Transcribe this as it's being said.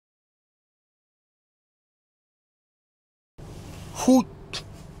Who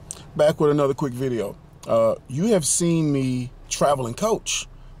back with another quick video. You have seen me travel and coach,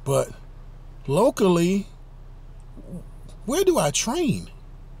 but locally, where do I train?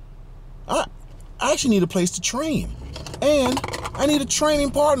 I actually need a place to train, and I need a training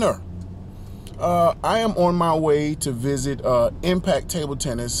partner. I am on my way to visit Impact Table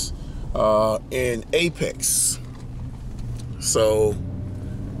Tennis in Apex. So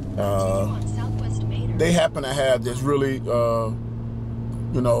they happen to have this really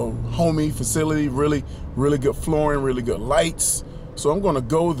homey facility, really good flooring, really good lights. So I'm gonna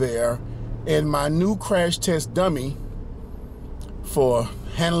go there, and my new crash test dummy for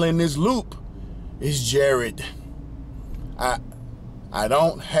handling this loop is Jerred. I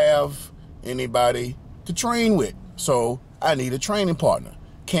don't have anybody to train with, so I need a training partner.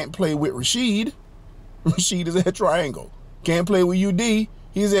 Can't play with Rashid. Rashid is at Triangle. Can't play with UD.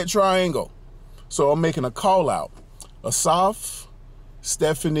 He's at Triangle. So I'm making a call out. Asaf,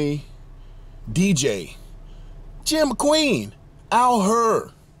 Stephanie, DJ, Jim McQueen, Al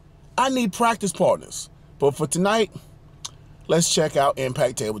Hur. I need practice partners. But for tonight, let's check out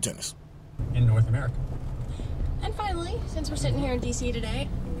Impact Table Tennis in North America. And finally, since we're sitting here in DC today,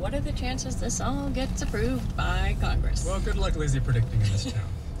 what are the chances this all gets approved by Congress? Well, good luck, Lizzie, predicting in this town.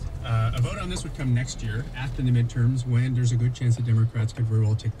 A vote on this would come next year after the midterms, when there's a good chance the Democrats could very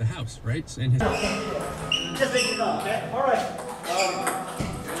well take the House, right? And his just make it up, okay? All right.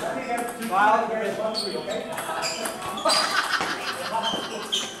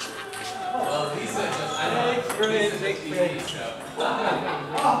 Well, Lisa just, I know, Lisa takes the easy stuff.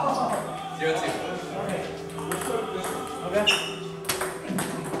 0-2. Okay.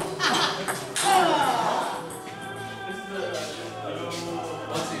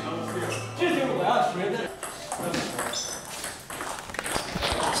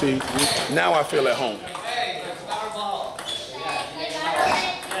 See, now I feel at home.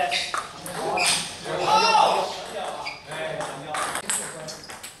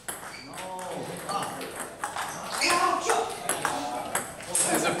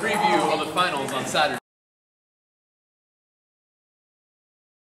 This is a preview of the finals on Saturday.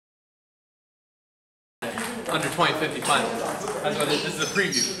 Under 2050 finals. That's what this is a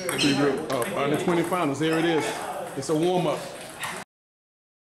preview. Under 20 finals, there it is. It's a warm-up.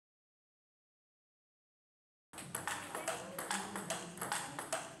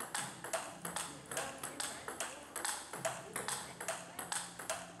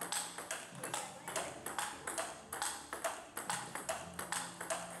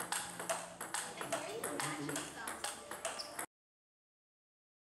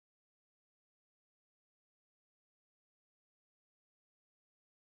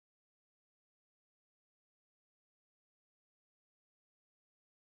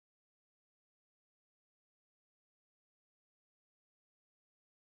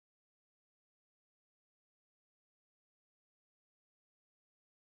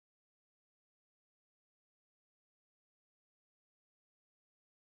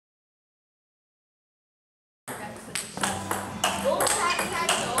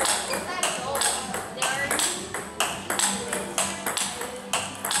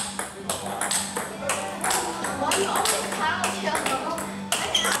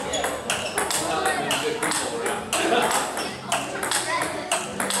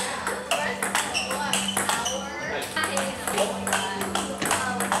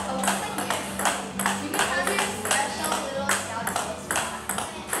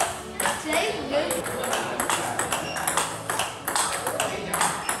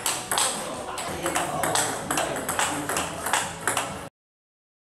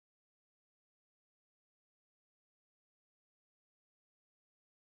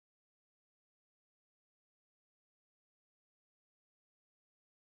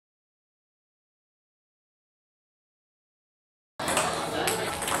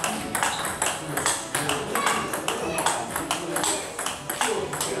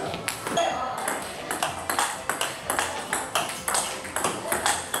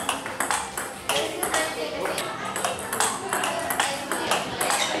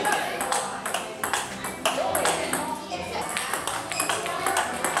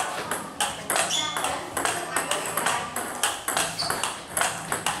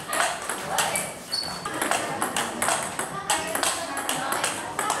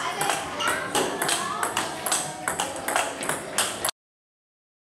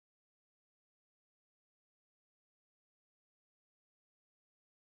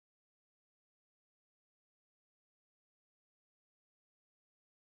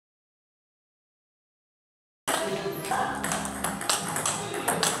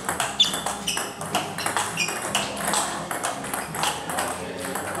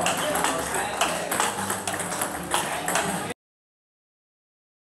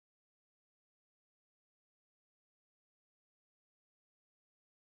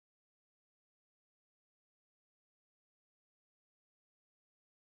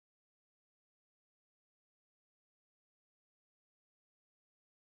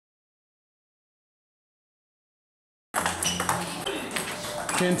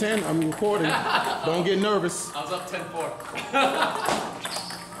 10-10, I'm recording. Don't get nervous. I was up 10-4.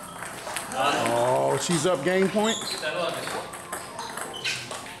 Oh, she's up game point. 10-11.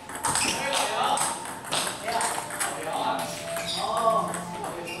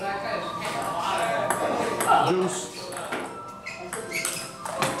 Deuce.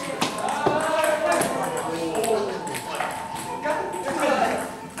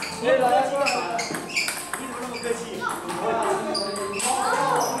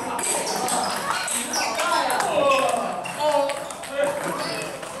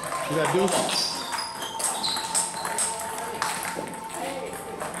 You got deuce?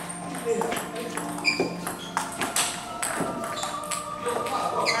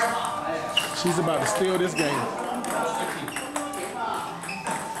 She's about to steal this game.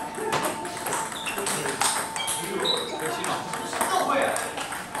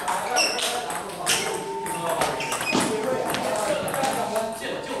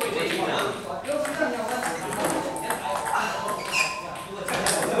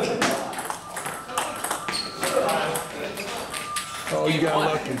 Oh, you got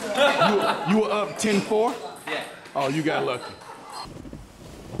lucky. You were up 10-4? Yeah. Oh, you got lucky.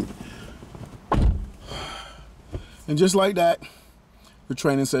 And just like that, the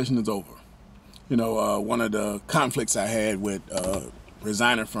training session is over. You know, one of the conflicts I had with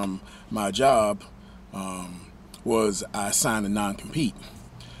resigning from my job was I signed a non-compete.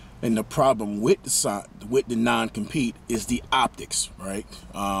 And the problem with the non-compete is the optics, right?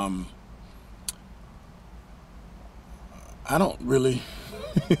 I don't really.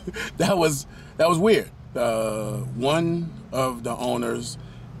 that was weird. One of the owners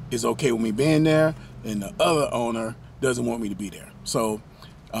is okay with me being there, and the other owner doesn't want me to be there. So,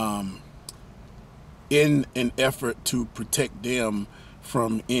 in an effort to protect them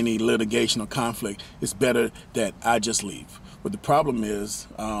from any litigation or conflict, it's better that I just leave. But the problem is,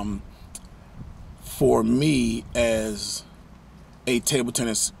 for me as a table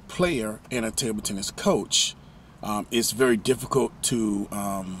tennis player and a table tennis coach, it's very difficult to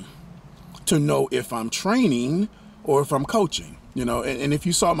know if I'm training or if I'm coaching. You know, and if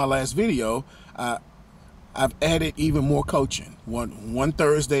you saw my last video, I've added even more coaching. One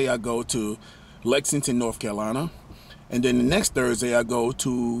Thursday I go to Lexington, North Carolina, and then the next Thursday I go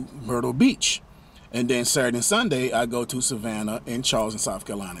to Myrtle Beach, and then Saturday and Sunday I go to Savannah and Charleston, South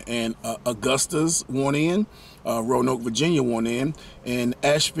Carolina, and Augusta's won in, Roanoke, Virginia won in, and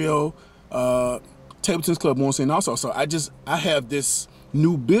Asheville Table Tennis Club wants in also. So I have this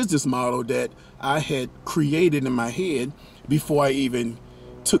new business model that I had created in my head before I even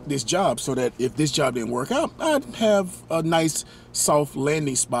took this job, so that if this job didn't work out, I'd have a nice soft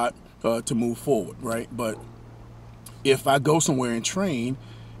landing spot to move forward, right? But if I go somewhere and train,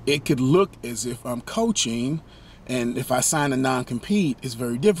 it could look as if I'm coaching, and if I sign a non-compete, it's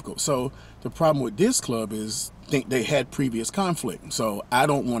very difficult. So the problem with this club is they had previous conflict. So I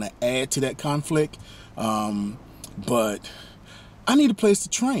don't want to add to that conflict, but I need a place to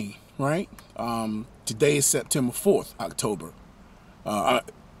train, right? Today is September 4th, October. I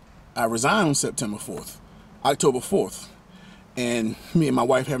resigned on September 4th, October 4th, and me and my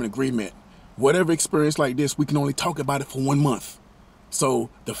wife have an agreement. Whatever experience like this, we can only talk about it for 1 month. So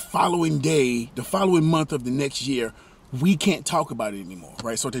the following day, the following month of the next year, we can't talk about it anymore,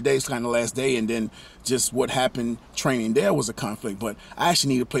 right? So today's kind of the last day, and then just what happened training there was a conflict. But I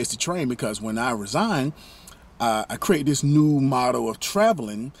actually need a place to train, because when I resigned, I created this new model of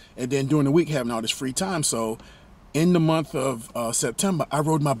traveling, and then during the week having all this free time. So in the month of September, I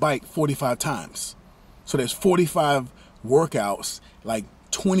rode my bike 45 times. So there's 45 workouts, like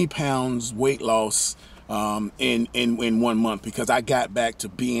 20 pounds weight loss in 1 month, because I got back to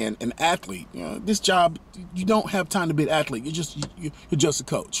being an athlete. You know, this job, you don't have time to be an athlete. You're just a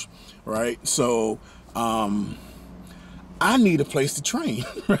coach, right? So I need a place to train,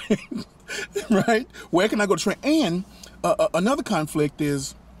 right? Right? Where can I go to train? And another conflict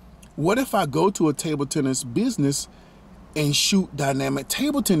is, what if I go to a table tennis business and shoot dynamic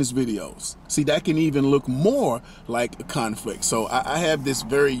table tennis videos? See, that can even look more like a conflict. So I have this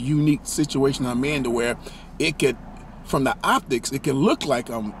very unique situation I'm in, to where it could, from the optics, it can look like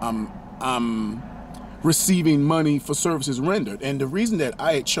I'm receiving money for services rendered. And the reason that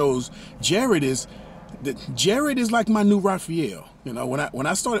I chose Jerred is that Jerred is like my new Raphael. You know, when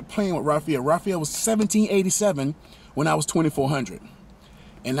I started playing with Raphael was 1787 when I was 2400.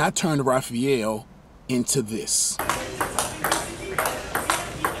 And I turned Raphael into this.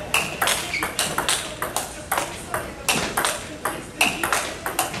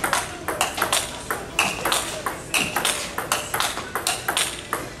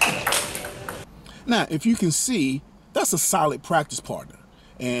 Now, if you can see, that's a solid practice partner.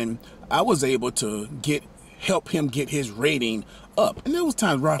 and I was able to help him get his rating up. And there was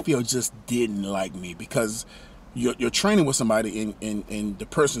times Rafael just didn't like me because you're training with somebody and the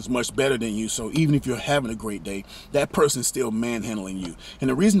person's much better than you. So even if you're having a great day, that person's still manhandling you. And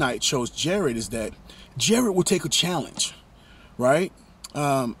the reason I chose Jerred is that Jerred will take a challenge, right?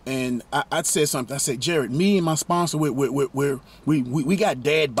 And I said something. I said, Jerred, me and my sponsor, we got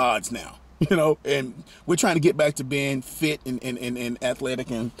dad bods now, you know, and we're trying to get back to being fit and athletic.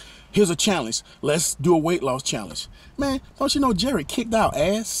 And here's a challenge. Let's do a weight loss challenge. Man, don't you know Jerred kicked our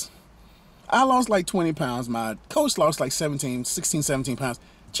ass? I lost like 20 pounds. My coach lost like 16, 17 pounds.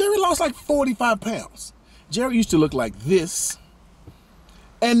 Jerred lost like 45 pounds. Jerred used to look like this,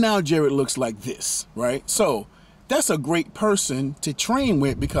 and now Jerred looks like this, right? So that's a great person to train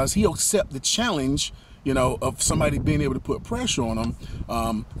with because he'll accept the challenge, you know, of somebody being able to put pressure on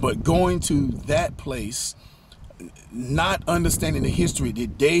him. But going to that place, not understanding the history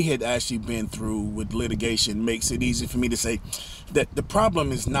that they had actually been through with litigation, makes it easy for me to say that the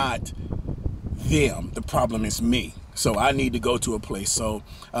problem is not them, the problem is me. So I need to go to a place. So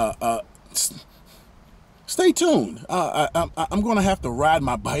stay tuned. I'm going to have to ride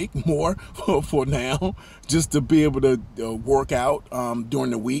my bike more for now, just to be able to work out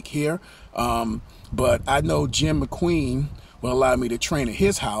during the week here. But I know Jim McQueen will allow me to train at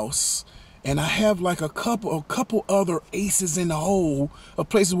his house. And I have like a couple other aces in the hole of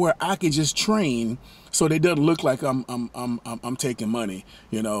places where I can just train, so they doesn't look like I'm taking money,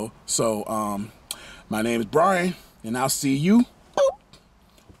 you know. So my name is Brian, and I'll see you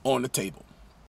on the table.